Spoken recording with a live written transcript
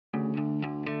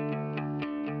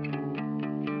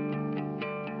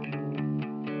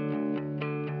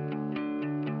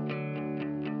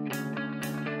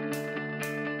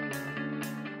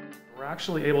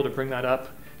actually able to bring that up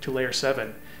to layer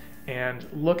 7 and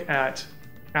look at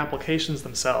applications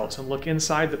themselves and look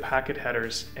inside the packet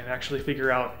headers and actually figure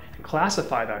out and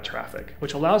classify that traffic,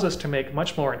 which allows us to make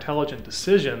much more intelligent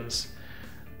decisions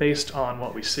based on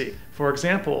what we see. For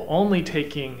example, only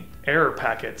taking error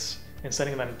packets and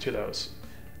sending them to those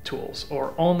tools,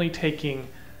 or only taking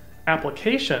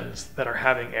applications that are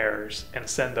having errors and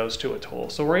send those to a tool.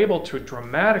 So we're able to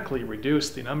dramatically reduce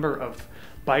the number of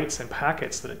bytes and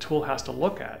packets that a tool has to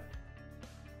look at.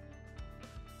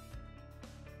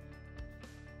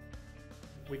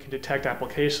 We can detect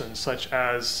applications such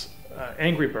as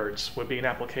Angry Birds would be an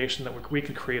application that we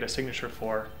could create a signature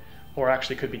for, or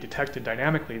actually could be detected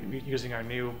dynamically using our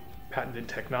new patented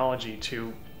technology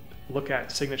to look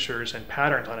at signatures and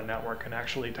patterns on a network and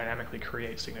actually dynamically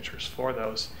create signatures for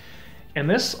those. And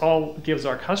this all gives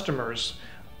our customers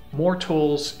more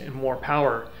tools and more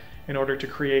power in order to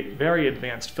create very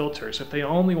advanced filters. If they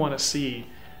only want to see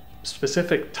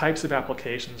specific types of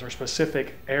applications or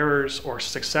specific errors or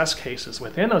success cases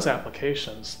within those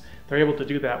applications, they're able to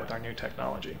do that with our new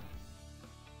technology.